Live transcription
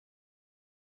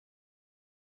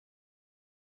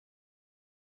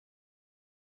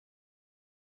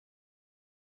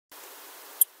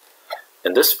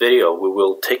In this video, we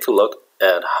will take a look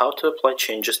at how to apply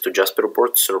changes to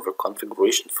JasperReports Server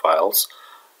configuration files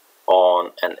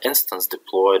on an instance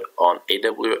deployed on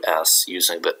AWS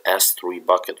using the S3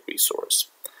 bucket resource.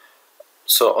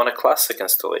 So on a classic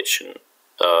installation,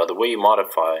 the way you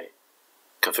modify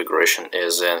configuration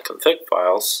is in config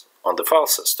files on the file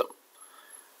system.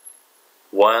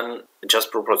 When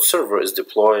JasperReports Server is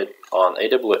deployed on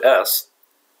AWS,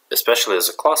 especially as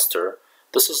a cluster,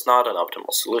 this is not an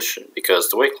optimal solution because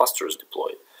the way cluster is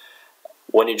deployed,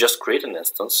 when you just create an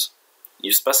instance,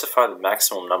 you specify the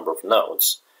maximum number of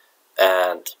nodes,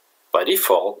 and by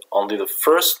default, only the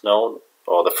first node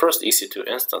or the first EC2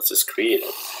 instance is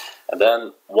created. And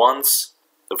then once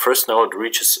the first node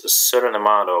reaches a certain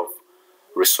amount of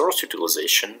resource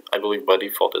utilization, I believe by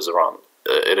default is around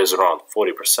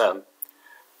 40%,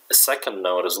 a second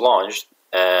node is launched,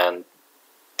 and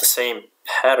the same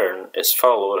pattern is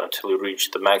followed until you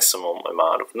reach the maximum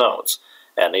amount of nodes.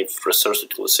 And if resource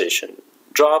utilization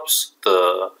drops,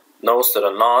 the nodes that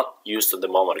are not used at the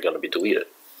moment are going to be deleted.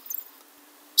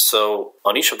 So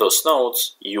on each of those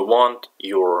nodes, you want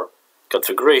your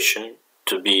configuration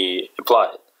to be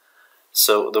applied.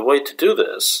 So the way to do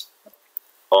this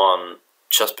on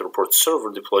JasperReports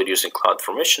Server deployed using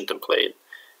CloudFormation template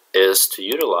is to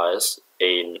utilize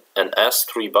an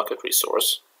S3 bucket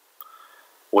resource,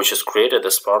 which is created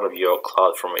as part of your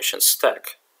CloudFormation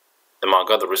stack, among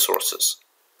other resources.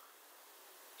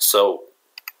 So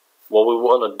what we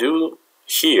want to do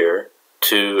here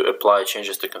to apply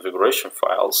changes to configuration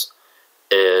files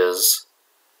is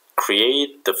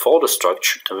create the folder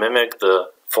structure to mimic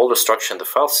the folder structure in the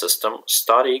file system,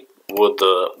 starting with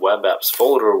the web apps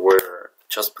folder where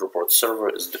JasperReports Server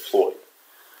is deployed.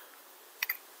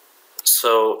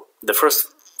 So the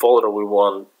first folder we're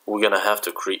going to have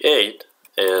to create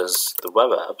is the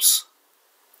web apps,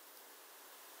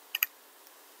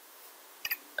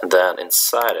 and then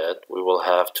inside it we will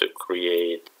have to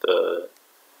create the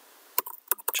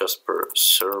Jasper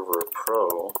Server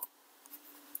Pro,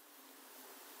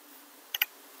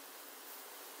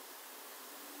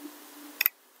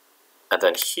 and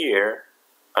then here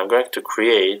I'm going to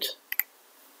create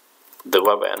the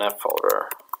WebINF folder.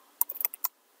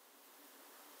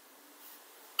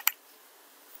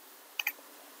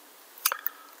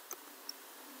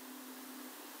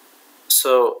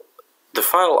 So the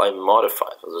file I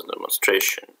modified for this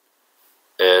demonstration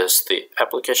is the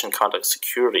application context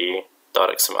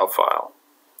security.xml file.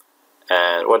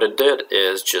 And what it did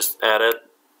is just added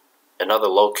another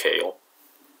locale,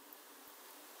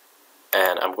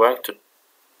 and I'm going to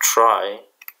try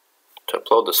to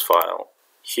upload this file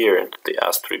here into the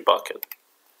S3 bucket.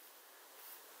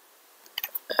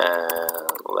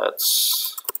 And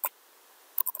let's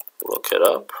look it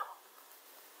up.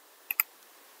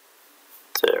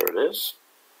 There it is.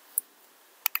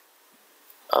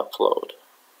 Upload.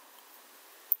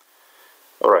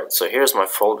 Alright, so here's my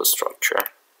folder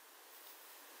structure.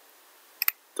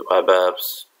 The web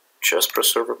apps, Jasper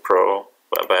Server Pro,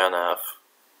 WebINF,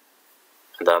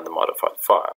 and then the modified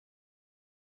file.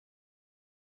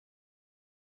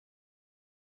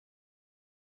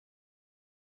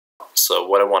 So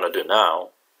what I want to do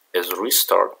now is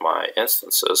restart my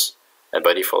instances, and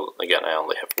by default, again, I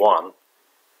only have one,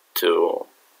 to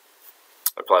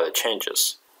apply the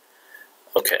changes.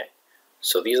 Okay,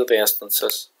 so these are the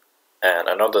instances, and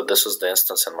I know that this is the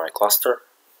instance in my cluster.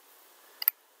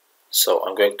 So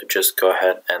I'm going to just go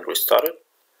ahead and restart it,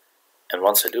 and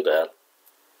once I do that,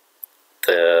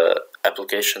 the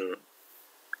application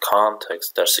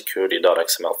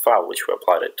context.security.xml file, which we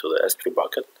applied it to the S3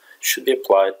 bucket, should be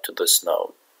applied to this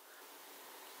node.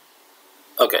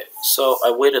 Okay, so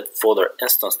I waited for the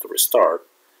instance to restart,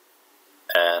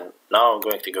 and now I'm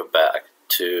going to go back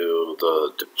to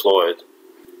the deployed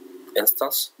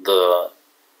instance, the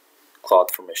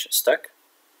CloudFormation stack,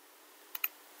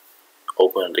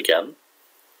 open it again,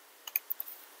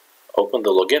 open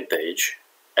the login page,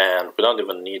 and we don't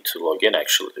even need to log in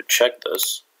actually to check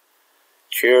this.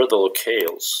 Here are the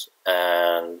locales,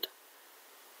 and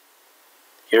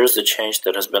here's the change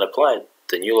that has been applied.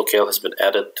 The new locale has been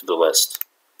added to the list.